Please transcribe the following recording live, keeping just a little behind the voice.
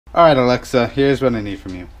Alright Alexa, here's what I need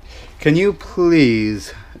from you. Can you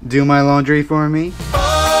please do my laundry for me?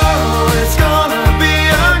 Oh, it's gonna be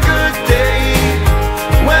a good day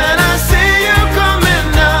when I see you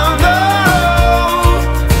coming down the road.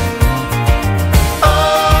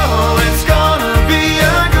 Oh, it's gonna be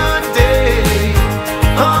a good day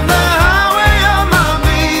on the highway of my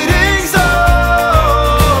meeting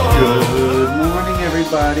zone. Good morning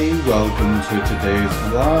everybody, welcome to today's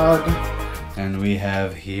vlog. And we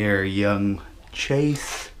have here young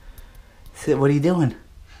Chase. What are you doing?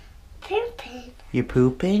 Pooping. You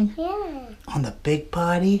pooping? Yeah. On the big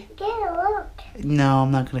potty? Yeah, look. No,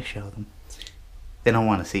 I'm not going to show them. They don't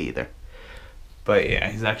want to see either. But yeah,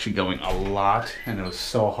 he's actually going a lot, and it was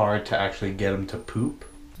so hard to actually get him to poop.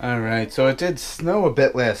 Alright, so it did snow a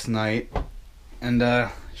bit last night. And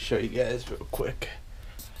show you guys real quick.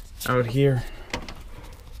 Out here.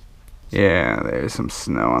 Yeah, there's some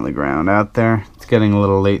snow on the ground out there. It's getting a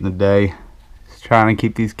little late in the day. Just trying to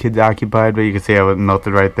keep these kids occupied, but you can see how it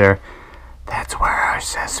melted right there. That's where our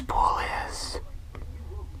cesspool is.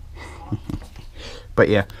 But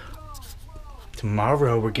yeah,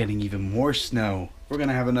 tomorrow we're getting even more snow. We're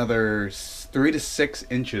gonna have another 3 to 6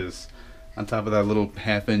 inches on top of that little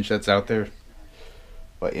 ½ inch that's out there.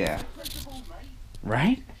 But yeah,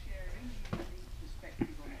 right?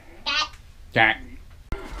 Yeah.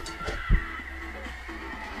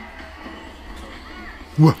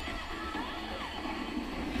 What?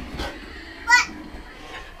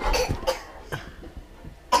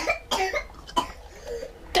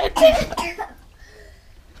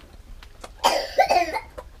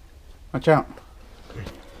 Watch out.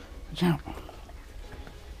 Watch out.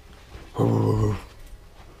 Whoa.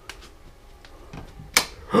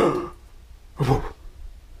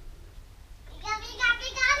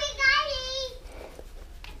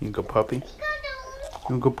 You go puppy?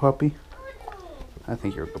 You go puppy? I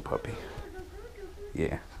think you're a good puppy.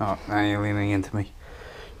 Yeah. Oh, now you're leaning into me.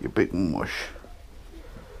 You big mush.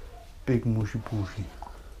 Big mushy pushy.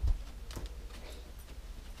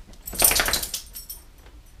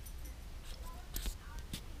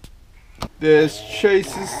 This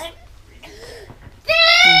Chase's.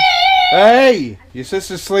 Hey! Your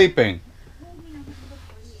sister's sleeping.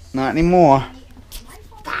 Not anymore.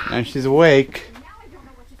 Now she's awake.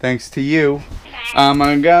 Thanks to you. I'm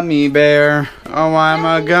a gummy bear. Oh, I'm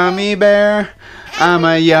a gummy bear. I'm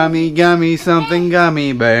a yummy, gummy, something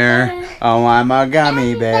gummy bear. Oh, I'm a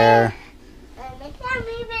gummy bear. I'm a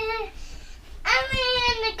gummy bear. I'm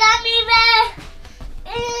in the gummy bear.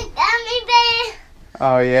 In the gummy bear.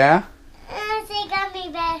 Oh, yeah? I say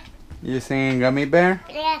gummy bear. You're singing gummy bear?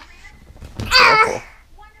 Yeah. Careful.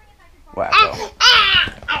 Wacko.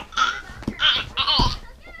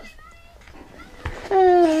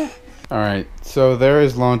 Alright, so there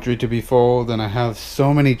is laundry to be folded, and I have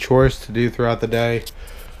so many chores to do throughout the day.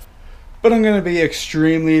 But I'm going to be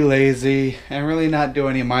extremely lazy and really not do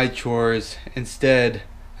any of my chores. Instead,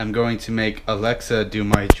 I'm going to make Alexa do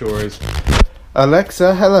my chores.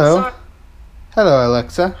 Alexa, hello. Hello,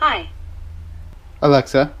 Alexa. Hi,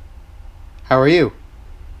 Alexa, how are you?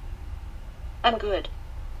 I'm good.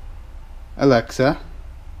 Alexa,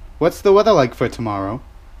 what's the weather like for tomorrow?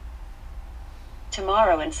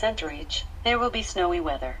 Tomorrow in Centeridge, there will be snowy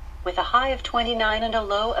weather, with a high of 29 and a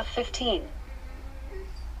low of 15.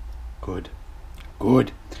 Good.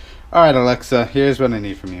 Good. Alright, Alexa, here's what I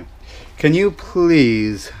need from you. Can you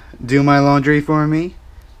please do my laundry for me?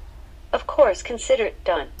 Of course, consider it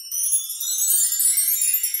done.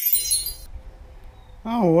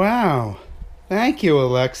 Oh, wow. Thank you,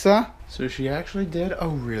 Alexa. So she actually did a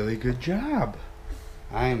really good job.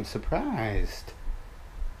 I am surprised.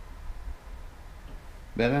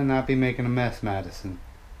 Better not be making a mess, Madison.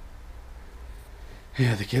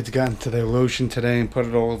 Yeah, the kids got into their lotion today and put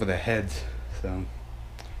it all over their heads. So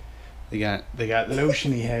they got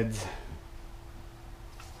lotiony heads.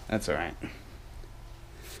 That's alright.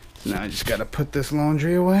 So now I just gotta put this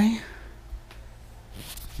laundry away.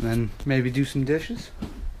 And then maybe do some dishes.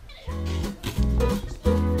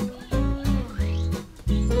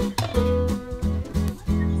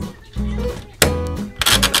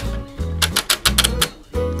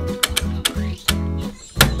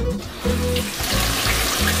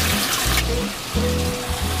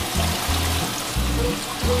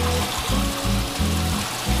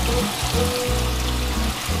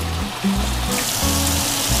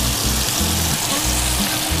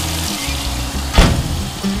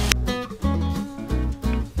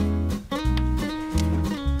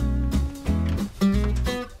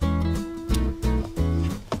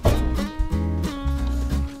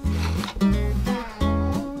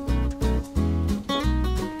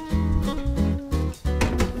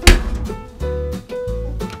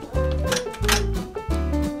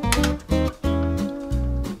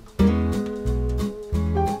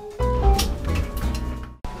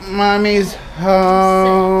 Mommy's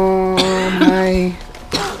home. Hi.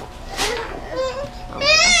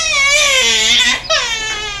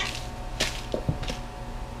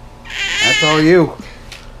 That's all you.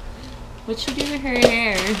 What'd she do to her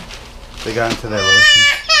hair? They got into their lotion.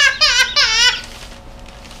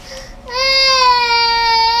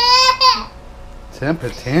 Temper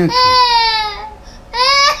tantrum.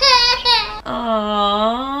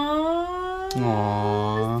 Aww.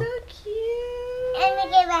 Aww. So cute. And we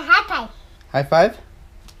give a high five. High five.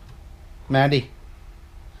 Maddie.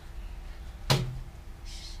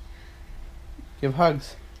 Give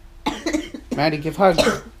hugs. Maddie, give hugs.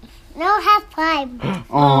 No high five.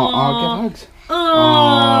 Aw, give hugs.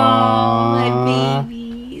 Oh, my Aww.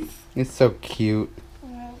 babies. It's so cute.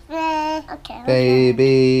 Okay.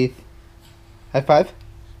 Baby. High five.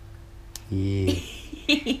 Yeah.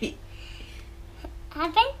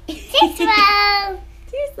 Happy? Tissue.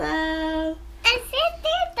 Tissue. I said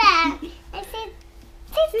tissue. I said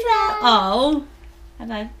tissue. Oh. How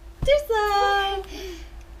about Tissue?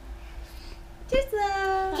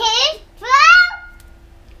 Tissue. Tissue.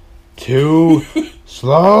 Too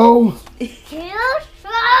slow. Too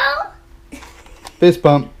slow. Fist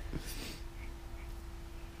bump.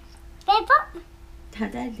 Paper. How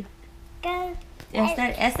did I do? Go.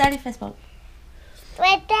 Ask Daddy fist bump.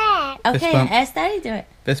 With that. Okay, bump. ask Daddy do it.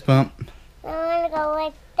 Fist bump. I want to go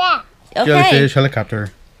with that. Okay. Jellyfish,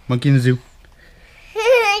 helicopter. Monkey in the zoo.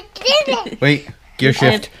 I did it. Wait. Gear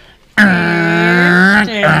shift. I'm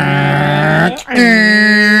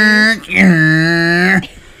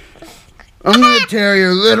gonna tear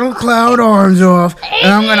your little cloud arms off,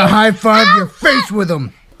 and I'm gonna high five your face with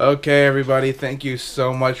them. Okay, everybody, thank you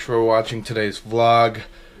so much for watching today's vlog.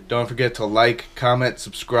 Don't forget to like, comment,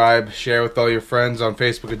 subscribe, share with all your friends on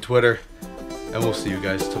Facebook and Twitter, and we'll see you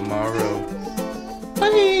guys tomorrow.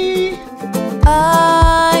 Bye.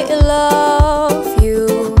 I love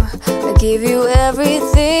you. I give you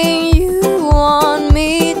everything.